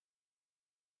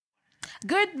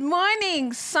Good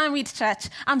morning, Summit Church.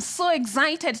 I'm so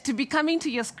excited to be coming to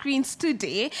your screens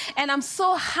today, and I'm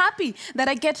so happy that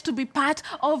I get to be part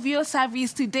of your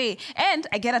service today. And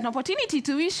I get an opportunity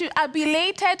to wish you a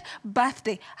belated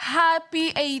birthday.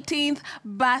 Happy 18th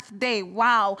birthday.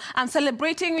 Wow. I'm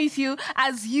celebrating with you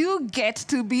as you get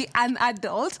to be an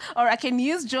adult, or I can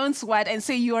use John's word and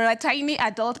say you're a tiny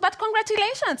adult. But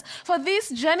congratulations for this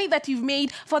journey that you've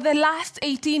made for the last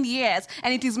 18 years.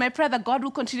 And it is my prayer that God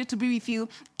will continue to be with you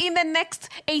in the next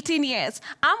 18 years.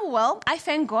 I'm well. I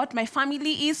thank God. My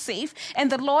family is safe,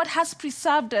 and the Lord has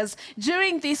preserved us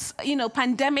during this,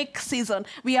 pandemic season.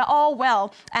 We are all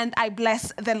well, and I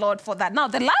bless the Lord for that. Now,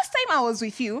 the last time I was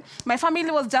with you, my family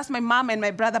was just my mom and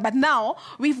my brother, but now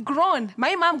we've grown.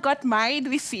 My mom got married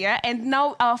this year, and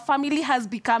now our family has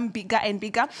become bigger and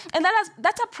bigger. And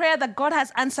that's a prayer that God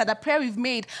has answered, a prayer we've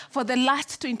made for the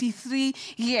last 23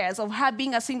 years of her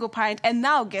being a single parent. And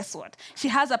now, guess what? She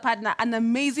has a partner, an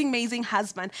amazing, amazing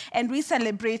husband, and we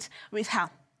celebrate with her.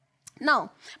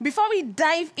 Now, before we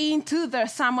dive into the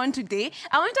sermon today,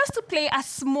 I want us to play a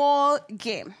small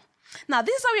game. Now,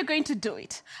 this is how we're going to do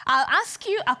it. I'll ask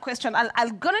you a question.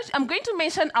 I'm going to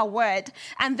mention a word,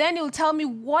 and then you'll tell me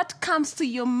what comes to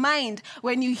your mind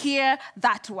when you hear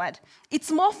that word.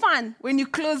 It's more fun when you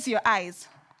close your eyes.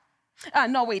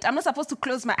 No, wait, I'm not supposed to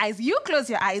close my eyes. You close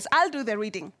your eyes. I'll do the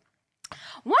reading.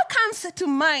 What comes to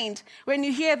mind when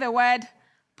you hear the word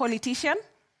politician?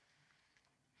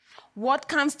 What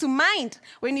comes to mind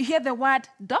when you hear the word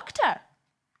doctor?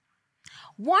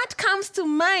 What comes to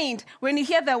mind when you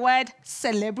hear the word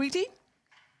celebrity?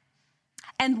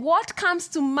 And what comes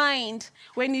to mind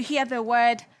when you hear the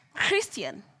word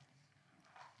Christian?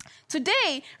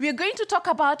 Today, we are going to talk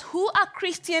about who a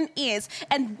Christian is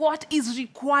and what is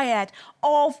required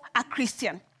of a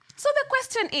Christian. So the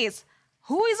question is,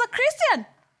 who is a Christian?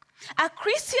 A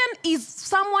Christian is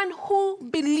someone who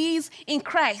believes in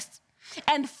Christ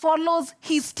and follows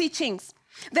his teachings.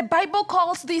 The Bible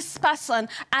calls this person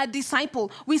a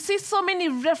disciple. We see so many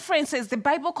references, the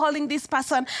Bible calling this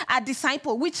person a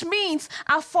disciple, which means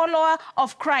a follower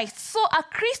of Christ. So a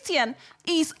Christian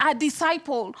is a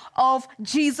disciple of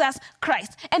Jesus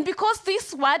Christ. And because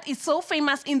this word is so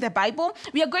famous in the Bible,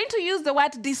 we are going to use the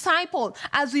word disciple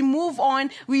as we move on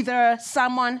with our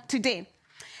sermon today.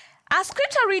 Our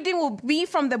scripture reading will be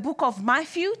from the book of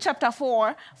Matthew, chapter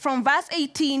 4, from verse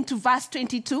 18 to verse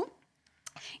 22.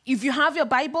 If you have your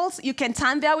Bibles, you can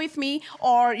turn there with me,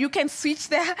 or you can switch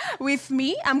there with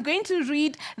me. I'm going to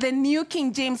read the New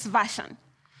King James Version.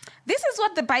 This is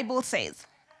what the Bible says.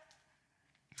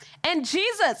 And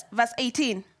Jesus, verse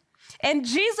 18, and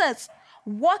Jesus,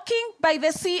 walking by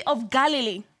the Sea of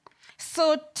Galilee,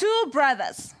 saw two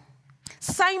brothers,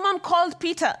 Simon called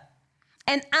Peter,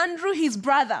 and Andrew his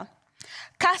brother,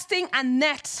 casting a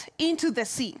net into the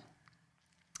sea,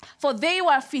 for they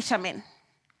were fishermen.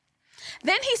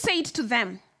 Then he said to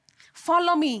them,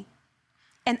 "Follow me,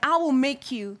 and I will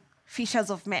make you fishers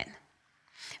of men."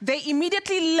 They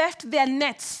immediately left their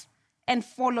nets and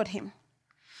followed him.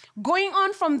 Going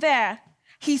on from there,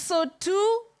 he saw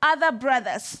two other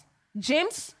brothers,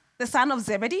 James, the son of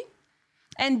Zebedee,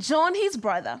 and John, his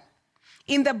brother,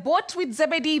 in the boat with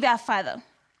Zebedee, their father,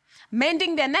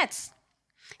 mending their nets.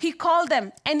 He called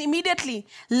them, and immediately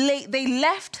they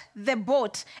left the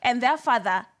boat and their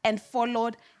father and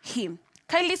followed him.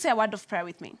 Kindly say a word of prayer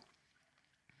with me.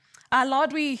 Our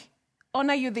Lord, we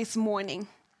honor you this morning.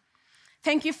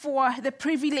 Thank you for the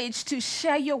privilege to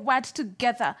share your word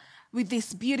together with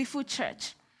this beautiful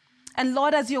church. And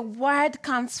Lord, as your word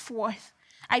comes forth,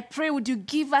 I pray, would you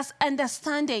give us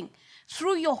understanding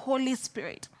through your Holy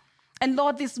Spirit. And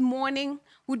Lord, this morning,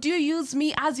 would you use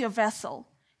me as your vessel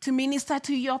to minister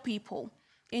to your people?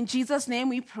 In Jesus' name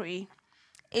we pray.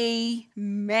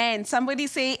 Amen. Somebody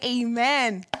say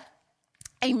amen.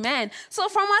 Amen. So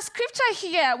from our scripture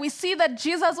here, we see that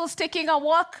Jesus was taking a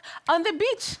walk on the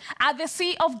beach at the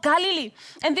Sea of Galilee.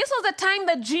 And this was the time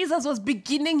that Jesus was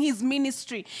beginning his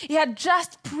ministry. He had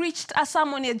just preached a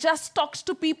sermon. He had just talked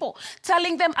to people,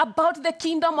 telling them about the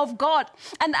kingdom of God.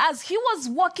 And as he was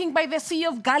walking by the Sea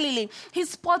of Galilee, he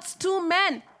spots two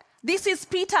men. This is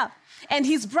Peter and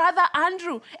his brother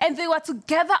Andrew, and they were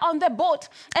together on the boat.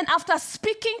 And after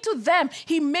speaking to them,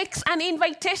 he makes an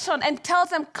invitation and tells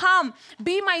them, come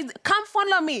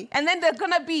follow me. And then they're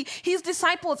going to be his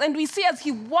disciples. And we see as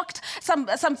he walked some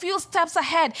few steps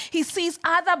ahead, he sees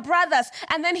other brothers,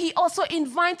 and then he also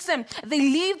invites them. They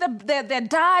leave their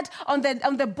dad on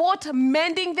the boat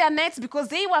mending their nets because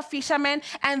they were fishermen,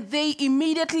 and they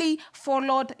immediately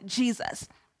followed Jesus.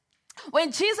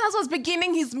 When Jesus was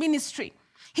beginning his ministry,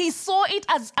 he saw it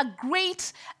as a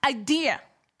great idea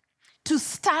to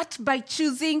start by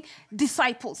choosing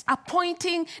disciples,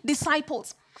 appointing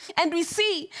disciples. And we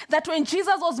see that when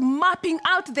Jesus was mapping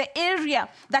out the area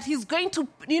that he's going to,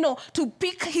 to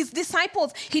pick his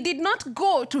disciples, he did not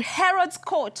go to Herod's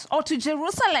court or to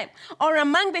Jerusalem or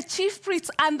among the chief priests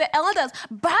and the elders,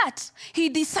 but he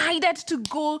decided to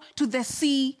go to the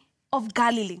Sea of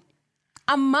Galilee,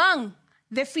 among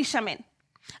the fishermen.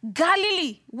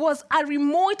 Galilee was a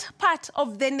remote part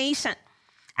of the nation,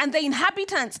 and the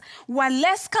inhabitants were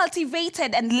less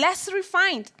cultivated and less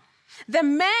refined. The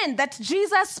men that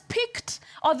Jesus picked,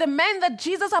 or the men that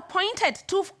Jesus appointed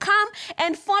to come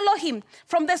and follow him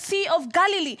from the Sea of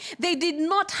Galilee, they did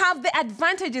not have the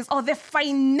advantages or the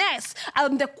finesse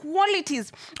and the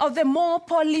qualities of the more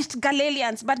polished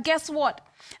Galileans. But guess what?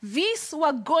 These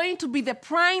were going to be the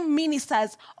prime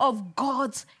ministers of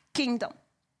God's kingdom.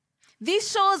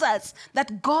 This shows us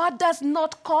that God does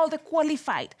not call the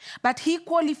qualified, but he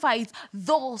qualifies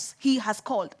those he has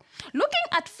called. Looking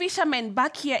at fishermen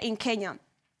back here in Kenya,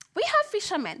 we have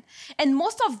fishermen, and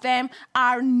most of them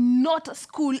are not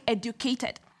school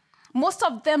educated. Most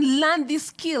of them learn this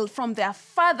skill from their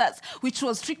fathers, which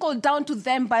was trickled down to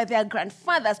them by their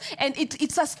grandfathers. And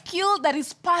it's a skill that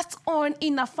is passed on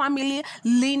in a family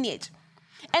lineage.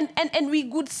 And we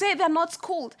would say they're not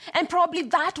schooled. And probably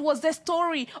that was the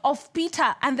story of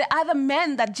Peter and the other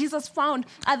men that Jesus found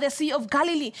at the Sea of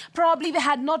Galilee. Probably they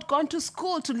had not gone to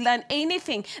school to learn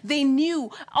anything. They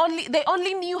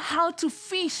only knew how to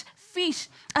fish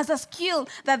as a skill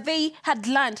that they had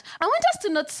learned. I want us to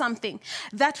note something,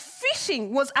 that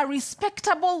fishing was a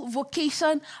respectable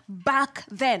vocation back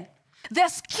then. Their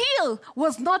skill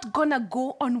was not going to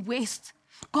go on waste.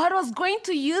 God was going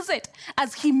to use it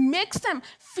as he makes them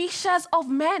fishers of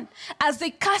men. As they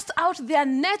cast out their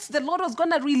nets, the Lord was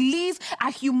going to release a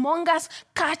humongous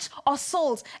catch of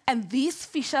souls. And these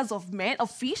fishers of men,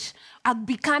 of fish, are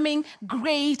becoming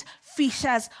great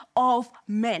fishers of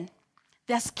men.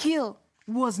 Their skill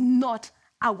was not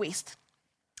a waste.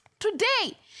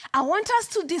 Today, I want us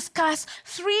to discuss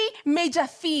 3 major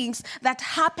things that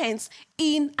happens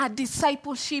in a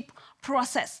discipleship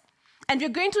process. And we're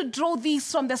going to draw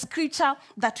these from the scripture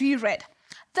that we read.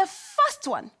 The first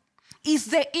one is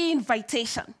the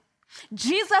invitation.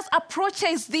 Jesus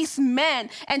approaches this man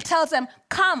and tells them,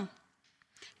 come,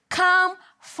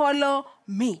 follow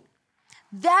me.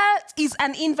 That is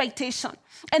an invitation.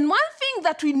 And one thing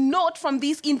that we note from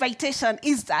this invitation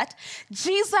is that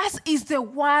Jesus is the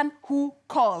one who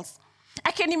calls.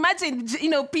 I can imagine,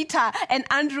 Peter and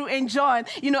Andrew and John,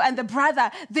 and the brother,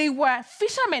 they were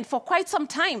fishermen for quite some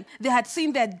time. They had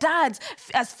seen their dads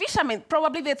as fishermen.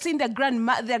 Probably they'd seen their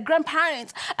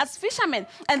grandparents as fishermen.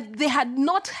 And they had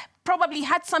not probably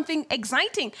had something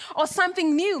exciting or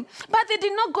something new. But they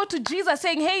did not go to Jesus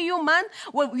saying, hey, you man,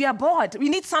 well, we are bored. We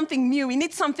need something new. We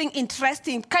need something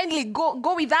interesting. Kindly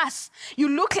go with us. You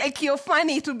look like you're fun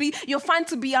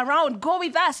to be around. Go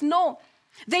with us. No.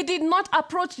 They did not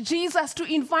approach Jesus to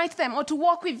invite them or to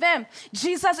walk with them.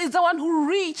 Jesus is the one who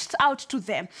reached out to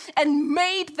them and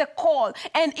made the call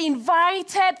and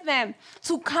invited them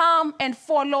to come and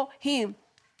follow him.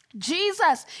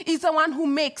 Jesus is the one who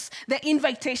makes the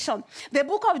invitation. The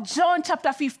book of John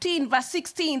chapter 15 verse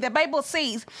 16, the Bible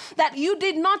says that you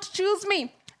did not choose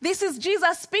me. This is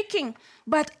Jesus speaking,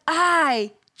 but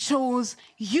I chose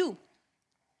you.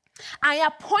 I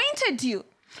appointed you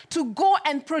to go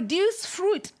and produce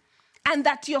fruit, and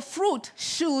that your fruit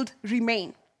should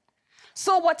remain.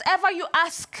 So whatever you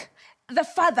ask the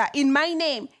Father in my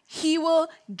name, he will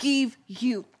give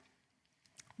you.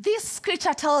 This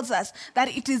scripture tells us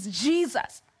that it is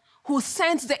Jesus who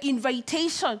sends the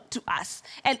invitation to us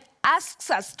and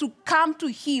asks us to come to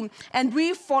him, and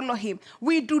we follow him.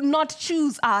 We do not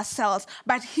choose ourselves,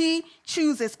 but he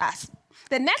chooses us.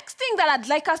 The next thing that I'd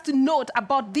like us to note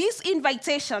about this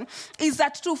invitation is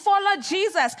that to follow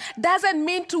Jesus doesn't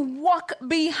mean to walk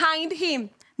behind him.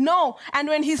 No. And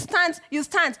when he stands, you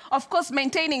stand. Of course,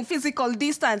 maintaining physical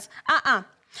distance.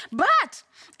 But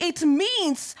it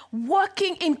means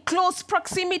walking in close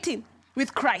proximity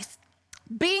with Christ,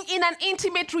 being in an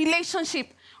intimate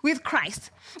relationship with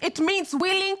Christ. It means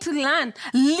willing to learn,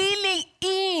 leaning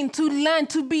in to learn,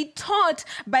 to be taught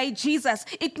by Jesus.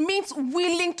 It means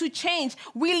willing to change,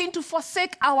 willing to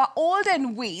forsake our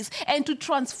olden ways and to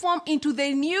transform into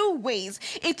the new ways.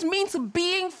 It means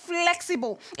being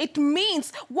flexible. It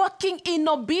means walking in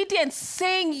obedience,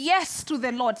 saying yes to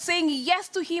the Lord, saying yes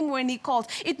to him when he calls.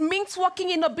 It means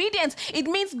walking in obedience. It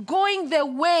means going the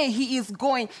way he is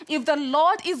going. If the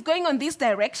Lord is going on this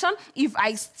direction, if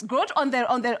I go on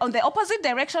the opposite direction,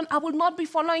 direction, I will not be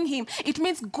following him. It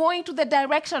means going to the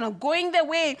direction or going the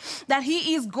way that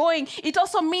he is going. It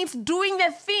also means doing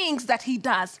the things that he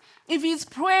does. If he's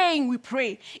praying, we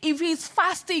pray. If he's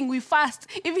fasting, we fast.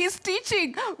 If he's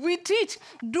teaching, we teach.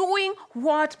 Doing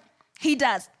what he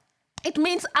does. It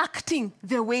means acting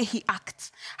the way he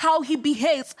acts, how he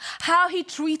behaves, how he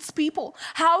treats people,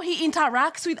 how he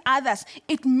interacts with others.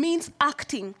 It means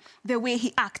acting the way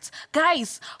he acts.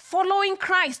 Guys, following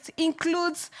Christ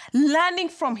includes learning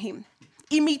from him,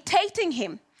 imitating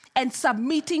him, and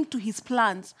submitting to his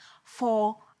plans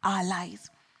for our lives.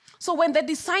 So when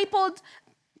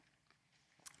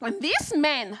these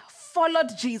men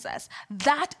followed Jesus,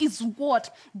 that is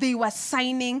what they were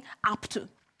signing up to.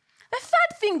 The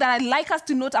third thing that I'd like us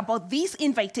to note about this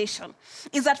invitation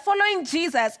is that following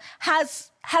Jesus has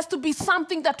to be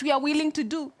something that we are willing to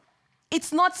do.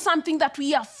 It's not something that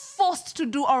we are forced to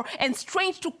do or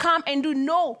enstrained to come and do.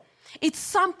 No. It's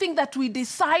something that we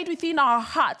decide within our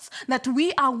hearts that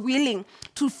we are willing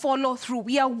to follow through.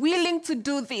 We are willing to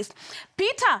do this.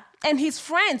 Peter and his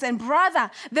friends and brother,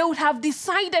 they would have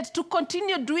decided to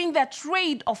continue doing their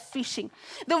trade of fishing.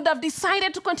 They would have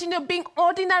decided to continue being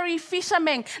ordinary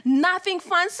fishermen, nothing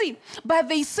fancy. But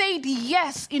they said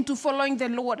yes into following the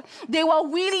Lord. They were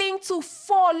willing to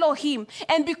follow him.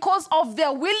 And because of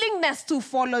their willingness to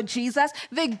follow Jesus,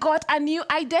 they got a new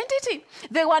identity.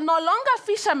 They were no longer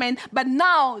fishermen, but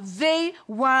now they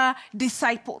were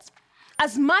disciples.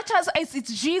 As much as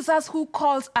it's Jesus who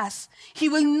calls us, he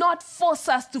will not force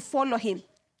us to follow him.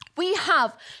 We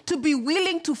have to be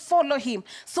willing to follow him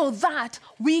so that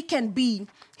we can be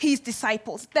his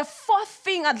disciples. The fourth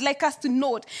thing I'd like us to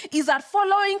note is that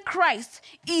following Christ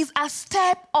is a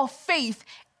step of faith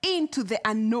into the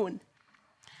unknown.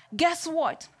 Guess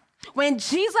what? When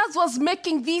Jesus was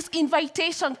making this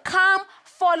invitation, come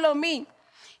follow me,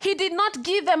 he did not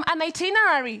give them an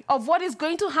itinerary of what is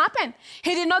going to happen.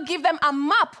 He did not give them a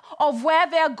map of where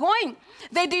they are going.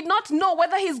 They did not know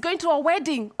whether he's going to a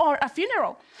wedding or a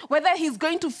funeral, whether he's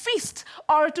going to feast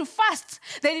or to fast.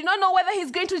 They did not know whether he's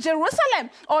going to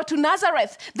Jerusalem or to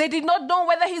Nazareth. They did not know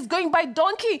whether he's going by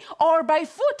donkey or by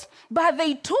foot. But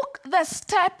they took the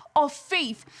step of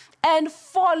faith and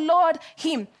followed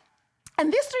him.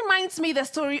 And this reminds me the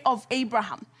story of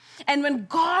Abraham. And when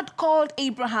God called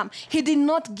Abraham, he did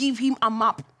not give him a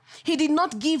map. He did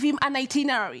not give him an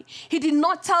itinerary. He did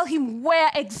not tell him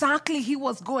where exactly he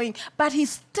was going, but he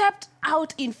stepped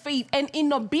out in faith and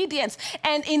in obedience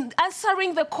and in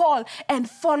answering the call and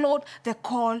followed the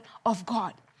call of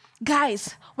God.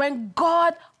 Guys, when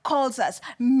God calls us,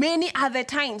 many other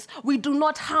times we do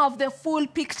not have the full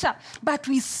picture, but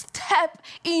we step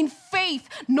in faith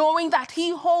knowing that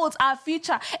he holds our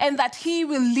future and that he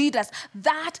will lead us.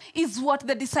 That is what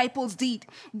the disciples did.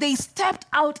 They stepped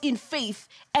out in faith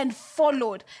and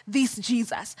followed this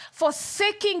Jesus,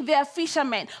 forsaking their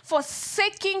fishermen,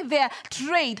 forsaking their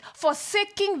trade,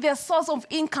 forsaking their source of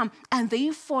income, and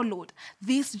they followed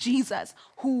this Jesus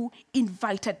who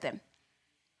invited them.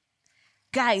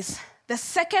 Guys, the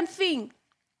second thing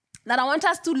that I want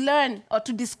us to learn or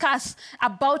to discuss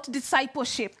about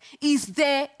discipleship is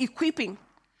their equipping.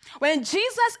 When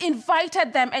Jesus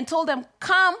invited them and told them,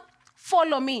 come,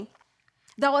 follow me,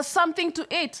 there was something to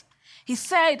it. He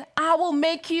said, I will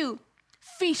make you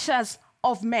fishers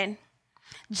of men.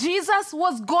 Jesus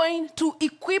was going to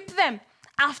equip them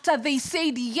after they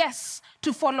said yes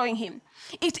to following him.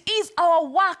 It is our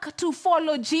work to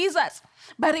follow Jesus,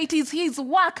 but it is his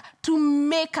work to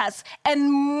make us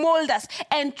and mold us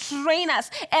and train us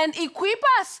and equip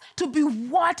us to be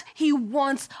what he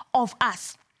wants of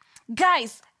us.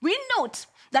 Guys, we note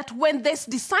that when these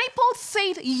disciples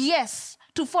said yes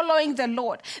to following the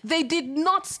Lord, they did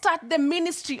not start the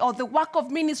ministry or the work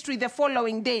of ministry the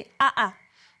following day.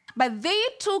 But they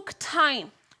took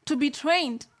time to be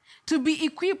trained, to be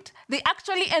equipped. They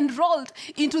actually enrolled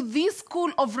into this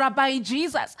school of Rabbi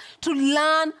Jesus to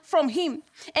learn from him.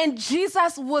 And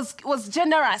Jesus was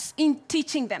generous in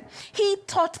teaching them. He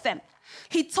taught them.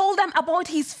 He told them about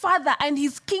his Father and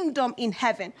his kingdom in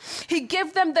heaven. He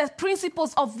gave them the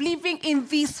principles of living in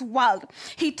this world.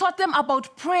 He taught them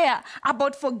about prayer,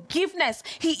 about forgiveness.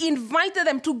 He invited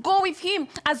them to go with him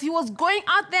as he was going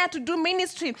out there to do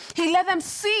ministry. He let them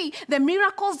see the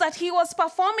miracles that he was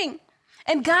performing.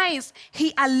 And guys,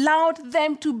 he allowed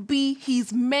them to be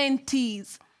his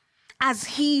mentees as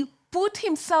he put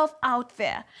himself out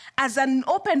there as an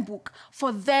open book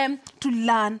for them to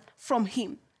learn from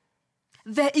him.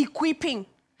 The equipping.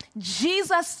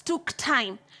 Jesus took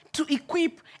time to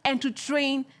equip and to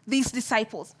train these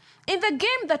disciples. In the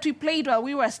game that we played while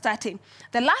we were starting,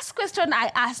 the last question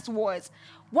I asked was,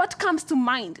 what comes to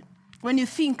mind when you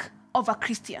think of a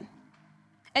Christian?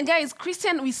 And guys,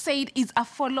 Christian, we said, is a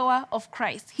follower of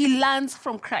Christ. He learns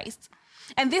from Christ.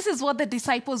 And this is what the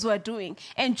disciples were doing.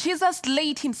 And Jesus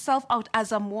laid himself out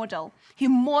as a model. He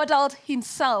modeled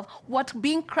himself what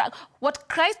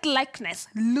Christ-likeness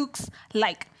looks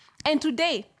like. And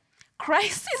today,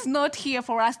 Christ is not here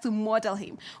for us to model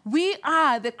him. We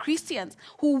are the Christians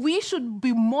who we should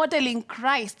be modeling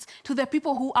Christ to the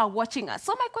people who are watching us.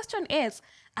 So my question is,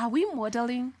 are we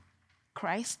modeling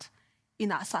Christ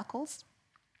in our circles?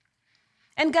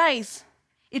 And guys,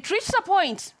 it reached a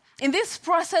point in this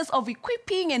process of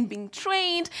equipping and being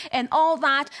trained and all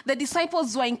that, the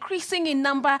disciples were increasing in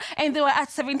number and they were at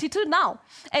 72 now.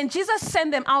 And Jesus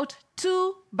sent them out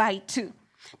 2 by 2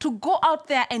 to go out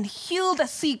there and heal the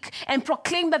sick and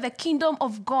proclaim that the kingdom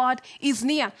of God is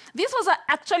near. This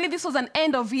was an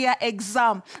end of year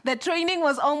exam. The training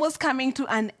was almost coming to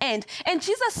an end. And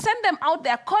Jesus sent them out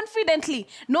there confidently,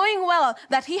 knowing well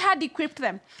that he had equipped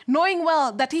them, knowing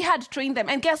well that he had trained them.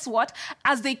 And guess what?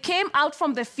 As they came out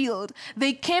from the field,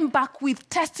 they came back with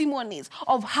testimonies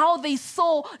of how they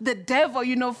saw the devil,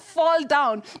 fall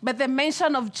down. But the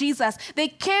mention of Jesus, they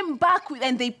came back with,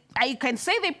 and I can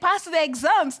say they passed the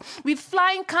exams with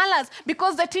flying colors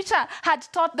because the teacher had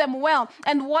taught them well.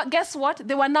 And guess what?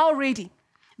 They were now ready.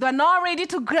 They were now ready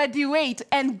to graduate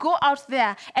and go out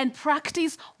there and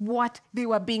practice what they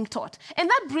were being taught. And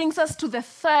that brings us to the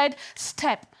third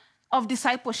step of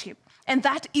discipleship, and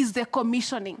that is the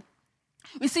commissioning.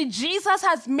 We see Jesus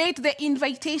has made the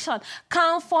invitation,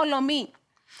 come follow me.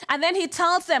 And then he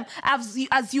tells them,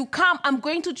 as you come, I'm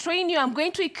going to train you, I'm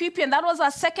going to equip you. And that was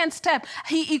our second step.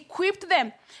 He equipped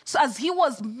them so as he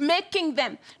was making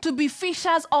them to be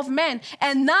fishers of men.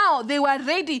 And now they were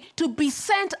ready to be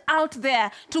sent out there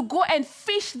to go and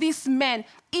fish these men,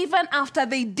 even after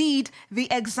they did the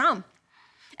exam.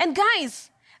 And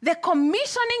guys, the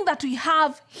commissioning that we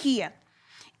have here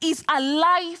is a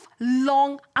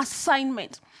lifelong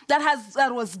assignment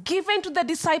that was given to the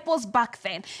disciples back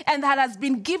then, and that has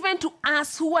been given to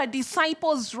us who are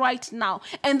disciples right now,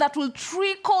 and that will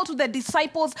trickle to the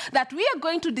disciples that we are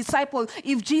going to disciple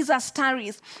if Jesus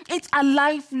tarries. It's a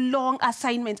lifelong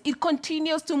assignment. It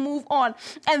continues to move on.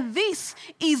 And this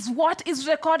is what is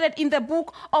recorded in the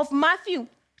book of Matthew.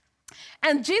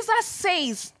 And Jesus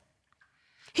says,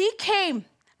 he came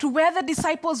to where the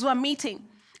disciples were meeting.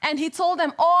 And he told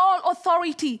them, all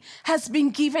authority has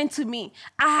been given to me.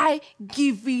 I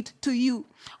give it to you.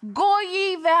 Go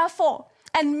ye therefore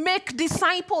and make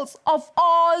disciples of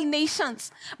all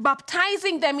nations,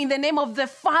 baptizing them in the name of the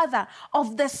Father,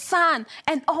 of the Son,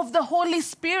 and of the Holy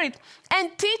Spirit,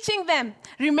 and teaching them.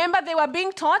 Remember, they were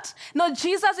being taught. Now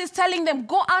Jesus is telling them,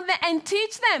 go out there and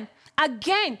teach them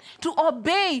again to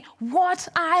obey what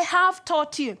I have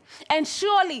taught you. And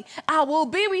surely I will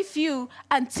be with you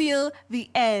until the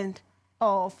end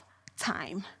of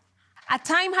time. A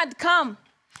time had come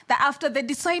that after the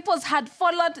disciples had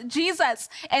followed Jesus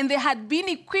and they had been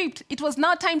equipped, it was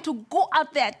now time to go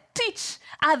out there, teach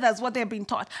others what they've been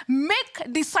taught.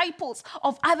 Make disciples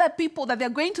of other people that they're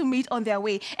going to meet on their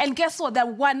way. And guess what? They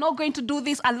were not going to do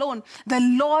this alone. The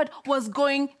Lord was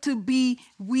going to be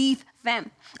with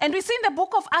them. And we see in the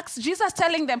book of Acts, Jesus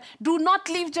telling them, do not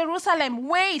leave Jerusalem.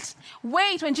 Wait.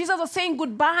 When Jesus was saying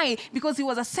goodbye because he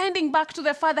was ascending back to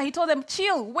the Father, he told them,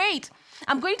 chill, wait.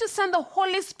 I'm going to send the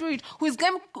Holy Spirit who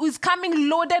is coming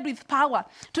loaded with power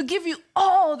to give you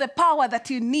all the power that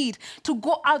you need to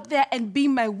go out there and be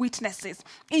my witnesses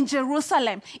in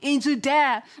Jerusalem, in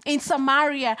Judea, in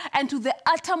Samaria, and to the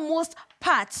uttermost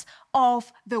parts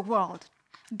of the world.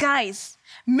 Guys,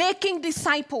 making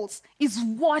disciples is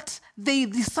what the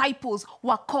disciples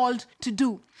were called to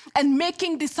do. And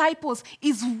making disciples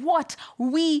is what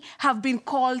we have been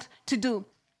called to do.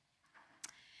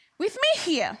 With me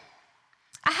here,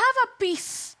 I have a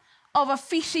piece of a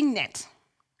fishing net.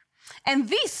 And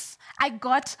this I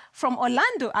got from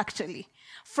Orlando, actually,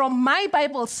 from my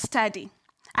Bible study.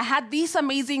 I had this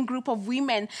amazing group of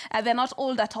women. They're not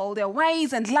old at all. They're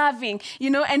wise and loving,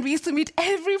 and we used to meet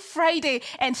every Friday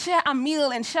and share a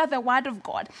meal and share the word of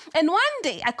God. And one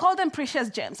day, I call them precious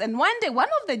gems. And one day, one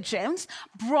of the gems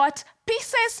brought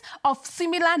pieces of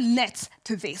similar nets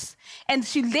to this. And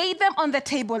she laid them on the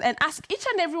table and asked each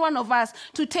and every one of us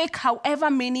to take however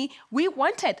many we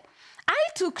wanted. I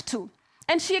took 2.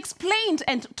 And she explained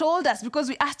and told us, because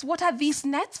we asked, what are these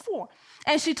nets for?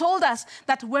 And she told us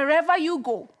that wherever you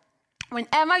go,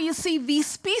 whenever you see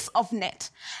this piece of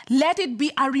net, let it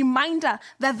be a reminder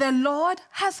that the Lord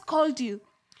has called you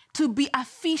to be a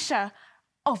fisher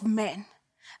of men.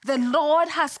 The Lord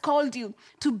has called you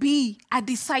to be a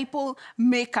disciple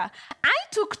maker. I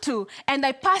took two and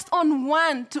I passed on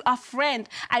one to a friend.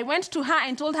 I went to her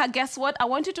and told her, guess what? I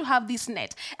want you to have this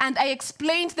net. And I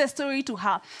explained the story to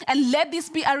her. And let this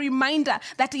be a reminder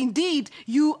that indeed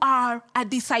you are a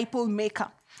disciple maker.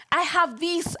 I have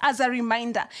this as a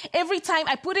reminder. Every time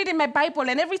I put it in my Bible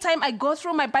and every time I go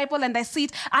through my Bible and I see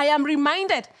it, I am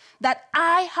reminded that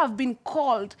I have been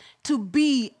called to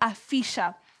be a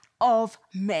fisher of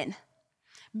men.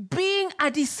 Being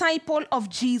a disciple of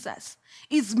Jesus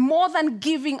is more than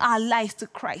giving our lives to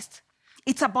Christ.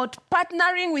 It's about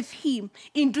partnering with him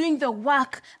in doing the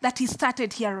work that he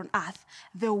started here on earth,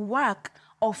 the work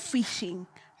of fishing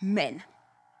men.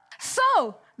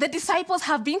 So, the disciples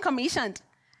have been commissioned.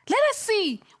 Let us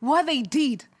see what they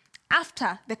did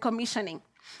after the commissioning.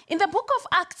 In the book of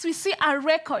Acts, we see a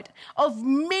record of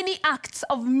many acts,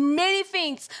 of many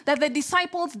things that the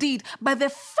disciples did. But the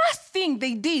first thing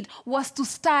they did was to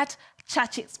start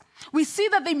churches. We see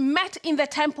that they met in the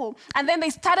temple and then they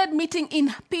started meeting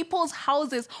in people's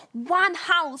houses, one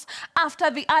house after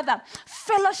the other,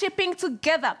 fellowshipping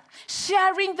together,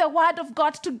 sharing the word of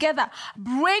God together,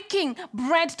 breaking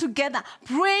bread together,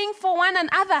 praying for one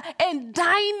another, and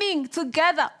dining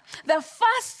together. The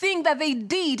first thing that they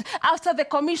did after the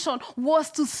commission was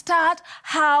to start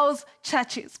house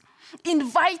churches,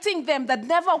 inviting them that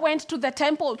never went to the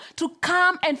temple to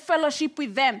come and fellowship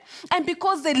with them. And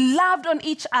because they loved on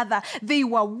each other, they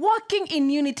were walking in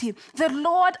unity. The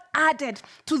Lord added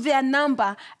to their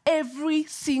number every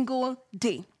single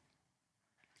day.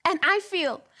 And I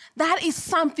feel that is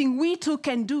something we too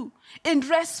can do in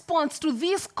response to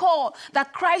this call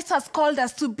that Christ has called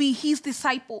us to be his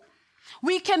disciple.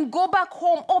 We can go back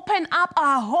home, open up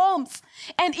our homes,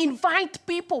 and invite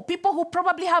people who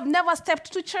probably have never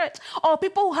stepped to church, or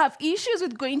people who have issues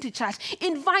with going to church.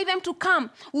 Invite them to come.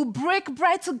 We'll break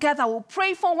bread together. We'll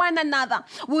pray for one another.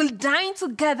 We'll dine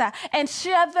together and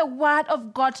share the word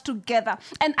of God together.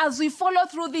 And as we follow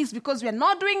through this, because we're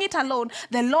not doing it alone,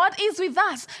 the Lord is with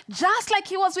us, just like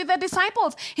he was with the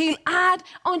disciples. He'll add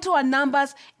onto our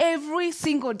numbers every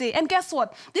single day. And guess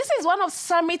what? This is one of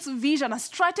Summit's vision, a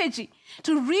strategy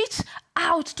to reach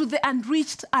out to the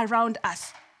unreached around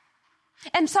us.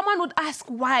 And someone would ask,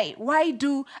 why? Why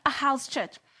do a house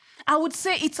church? I would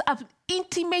say it's an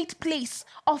intimate place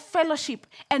of fellowship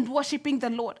and worshiping the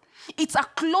Lord. It's a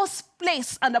close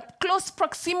place and a close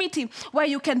proximity where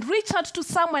you can reach out to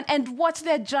someone and watch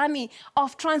their journey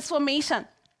of transformation.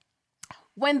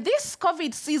 When this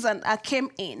COVID season came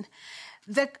in,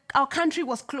 our country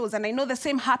was closed, and I know the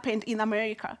same happened in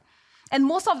America. And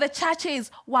most of the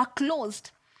churches were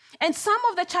closed. And some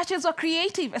of the churches were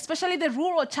creative, especially the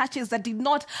rural churches that did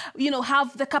not,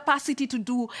 have the capacity to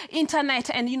do internet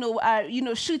and,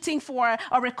 shooting for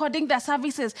or recording their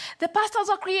services. The pastors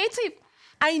were creative.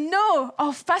 I know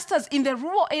of pastors in the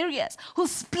rural areas who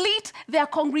split their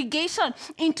congregation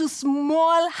into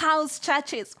small house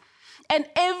churches. And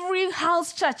every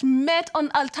house church met on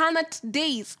alternate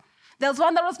days. There was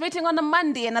one that was meeting on a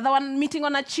Monday, another one meeting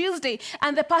on a Tuesday,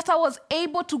 and the pastor was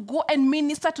able to go and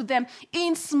minister to them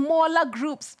in smaller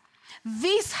groups.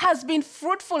 This has been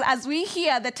fruitful as we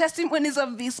hear the testimonies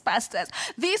of these pastors.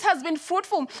 This has been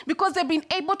fruitful because they've been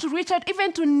able to reach out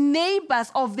even to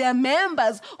neighbors of their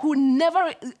members who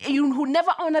never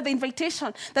honored the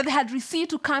invitation that they had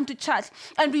received to come to church.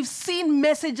 And we've seen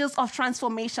messages of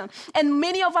transformation. And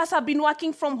many of us have been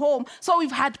working from home. So we've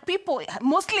had people,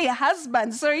 mostly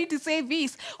husbands, sorry to say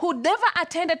this, who never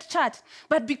attended church,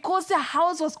 but because their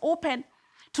house was open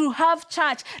to have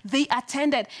church, they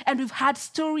attended. And we've had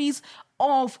stories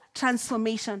of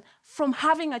transformation from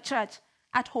having a church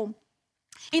at home.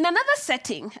 In another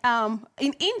setting,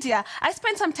 in India, I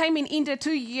spent some time in India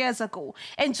 2 years ago.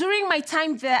 And during my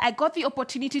time there, I got the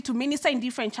opportunity to minister in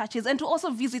different churches and to also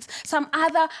visit some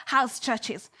other house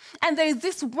churches. And there is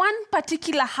this one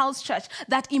particular house church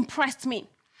that impressed me.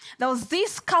 There was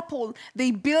this couple, they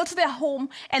built their home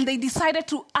and they decided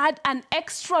to add an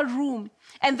extra room.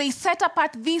 And they set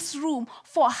apart this room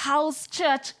for house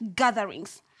church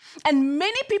gatherings. And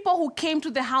many people who came to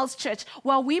the house church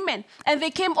were women. And they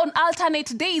came on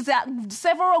alternate days. There are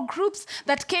several groups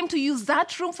that came to use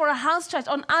that room for a house church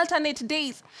on alternate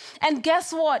days. And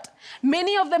guess what?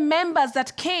 Many of the members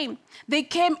that came, they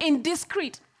came in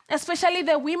discreet. Especially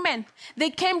the women. They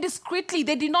came discreetly.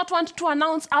 They did not want to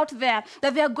announce out there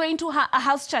that they are going to a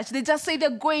house church. They just say they're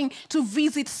going to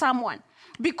visit someone.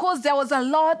 Because there's a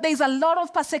lot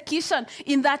of persecution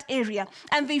in that area.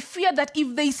 And they fear that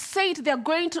if they say they're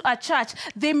going to a church,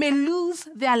 they may lose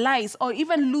their lives or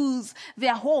even lose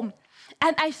their home.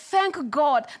 And I thank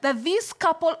God that this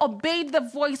couple obeyed the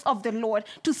voice of the Lord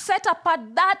to set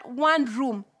apart that one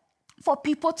room for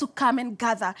people to come and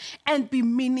gather and be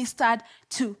ministered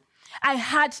to. I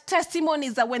had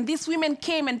testimonies that when these women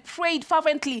came and prayed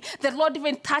fervently, the Lord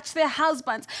even touched their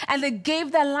husbands and they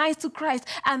gave their lives to Christ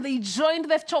and they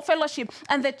joined the fellowship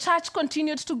and the church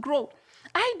continued to grow.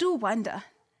 I do wonder,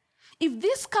 if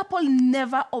this couple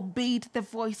never obeyed the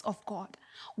voice of God,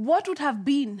 what would have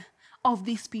been of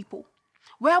these people?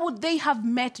 Where would they have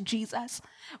met Jesus?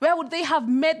 Where would they have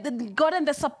met God and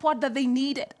the support that they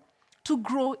needed to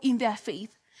grow in their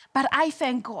faith? But I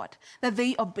thank God that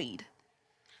they obeyed.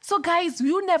 So guys,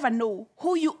 you never know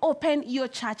who you open your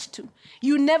church to.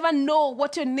 You never know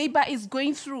what your neighbor is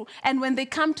going through. And when they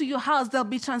come to your house, there'll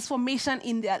be transformation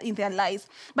in their lives.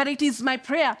 But it is my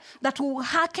prayer that we will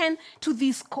hearken to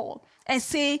this call and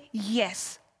say,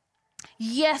 yes.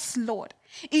 Yes, Lord.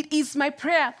 It is my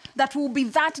prayer that we'll be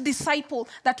that disciple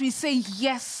that we say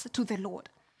yes to the Lord.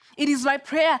 It is my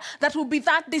prayer that we'll be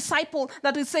that disciple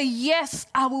that will say, yes,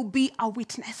 I will be a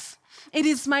witness. It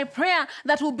is my prayer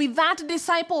that will be that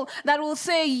disciple that will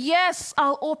say, yes,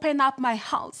 I'll open up my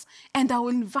house and I will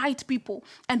invite people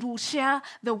and we'll share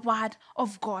the word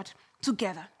of God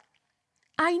together.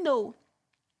 I know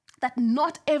that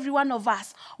not every one of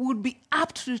us would be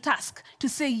up to the task to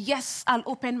say, yes, I'll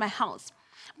open my house.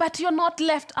 But you're not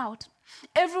left out.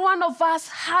 Every one of us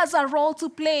has a role to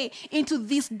play into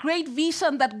this great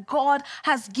vision that God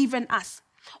has given us.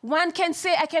 One can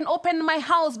say, I can open my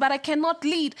house, but I cannot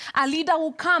lead. A leader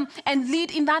will come and lead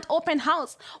in that open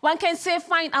house. One can say,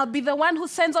 fine, I'll be the one who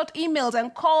sends out emails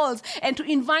and calls and to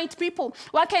invite people.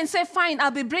 One can say, fine,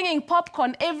 I'll be bringing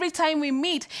popcorn every time we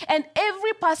meet. And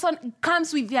every person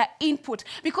comes with their input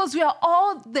because we are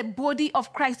all the body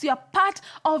of Christ. We are part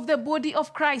of the body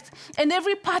of Christ. And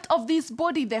every part of this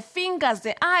body, the fingers,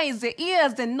 the eyes, the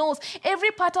ears, the nose,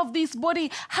 every part of this body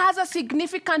has a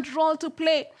significant role to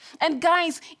play. And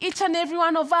guys, each and every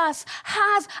one of us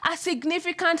has a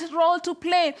significant role to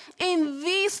play in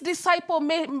this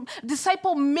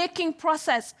disciple-making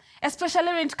process, especially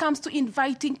when it comes to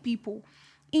inviting people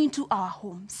into our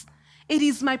homes. It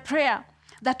is my prayer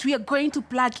that we are going to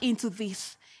plug into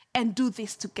this and do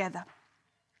this together.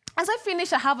 As I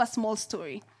finish, I have a small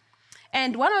story.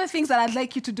 And one of the things that I'd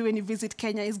like you to do when you visit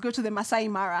Kenya is go to the Masai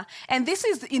Mara. And this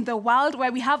is in the wild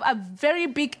where we have a very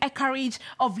big acreage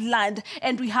of land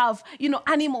and we have,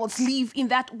 animals live in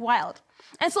that wild.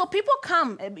 And so people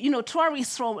come,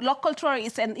 tourists from local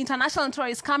tourists and international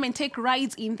tourists come and take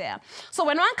rides in there. So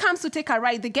when one comes to take a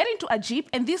ride, they get into a jeep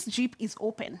and this jeep is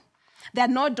open. There are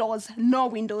no doors, no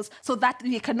windows, so that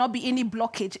there cannot be any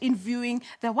blockage in viewing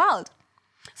the wild.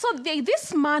 So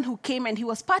this man who came and he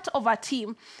was part of a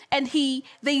team and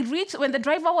they reached, when the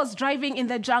driver was driving in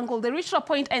the jungle, they reached a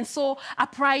point and saw a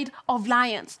pride of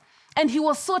lions. And he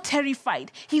was so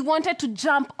terrified. He wanted to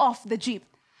jump off the jeep.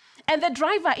 And the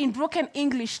driver in broken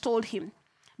English told him,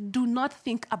 do not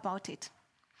think about it.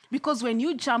 Because when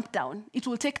you jump down, it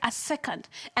will take a second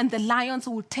and the lions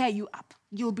will tear you up.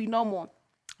 You'll be no more.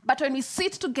 But when we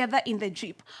sit together in the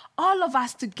jeep, all of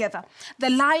us together, the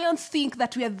lions think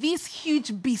that we are this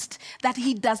huge beast that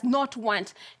he does not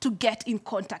want to get in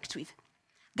contact with.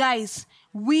 Guys,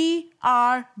 we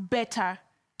are better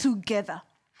together.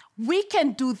 We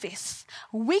can do this.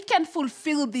 We can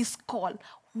fulfill this call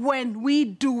when we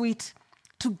do it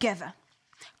together.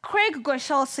 Craig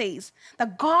Groeschel says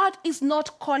that God is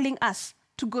not calling us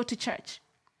to go to church.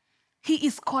 He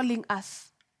is calling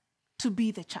us to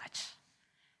be the church.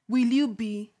 Will you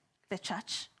be the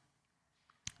church?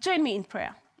 Join me in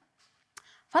prayer.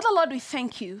 Father, Lord, we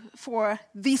thank you for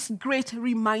this great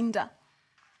reminder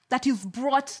that you've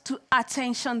brought to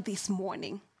attention this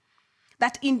morning.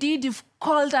 That indeed you've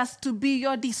called us to be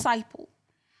your disciple.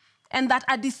 And that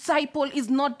a disciple is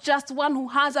not just one who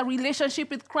has a relationship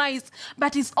with Christ,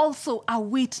 but is also a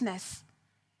witness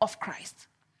of Christ.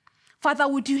 Father,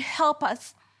 would you help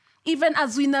us, even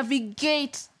as we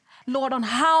navigate, Lord, on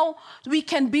how we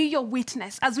can be your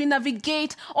witness, as we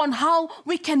navigate on how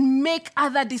we can make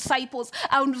other disciples,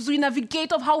 as we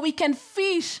navigate of how we can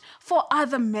fish for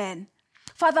other men.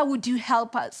 Father, would you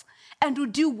help us and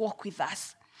would you walk with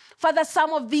us? Father,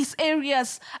 some of these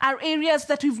areas are areas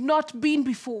that we've not been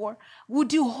before.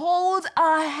 Would you hold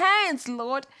our hands,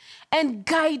 Lord, and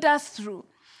guide us through?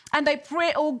 And I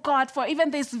pray, oh God, for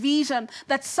even this vision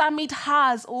that Summit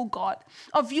has, oh God,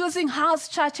 of using house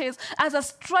churches as a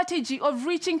strategy of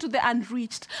reaching to the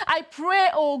unreached. I pray,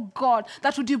 oh God,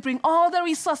 that would you bring all the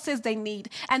resources they need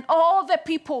and all the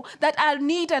people that are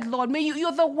needed, Lord. May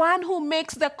you're the one who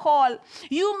makes the call.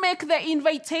 You make the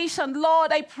invitation,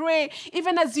 Lord. I pray,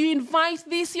 even as you invite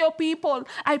these your people,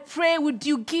 I pray, would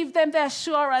you give them the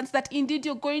assurance that indeed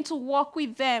you're going to walk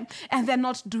with them and they're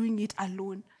not doing it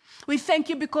alone. We thank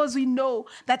you because we know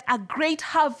that a great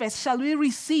harvest shall we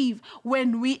receive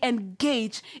when we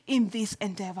engage in this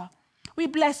endeavor. We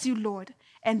bless you, Lord,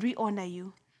 and we honor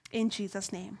you. In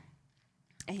Jesus' name,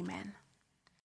 amen.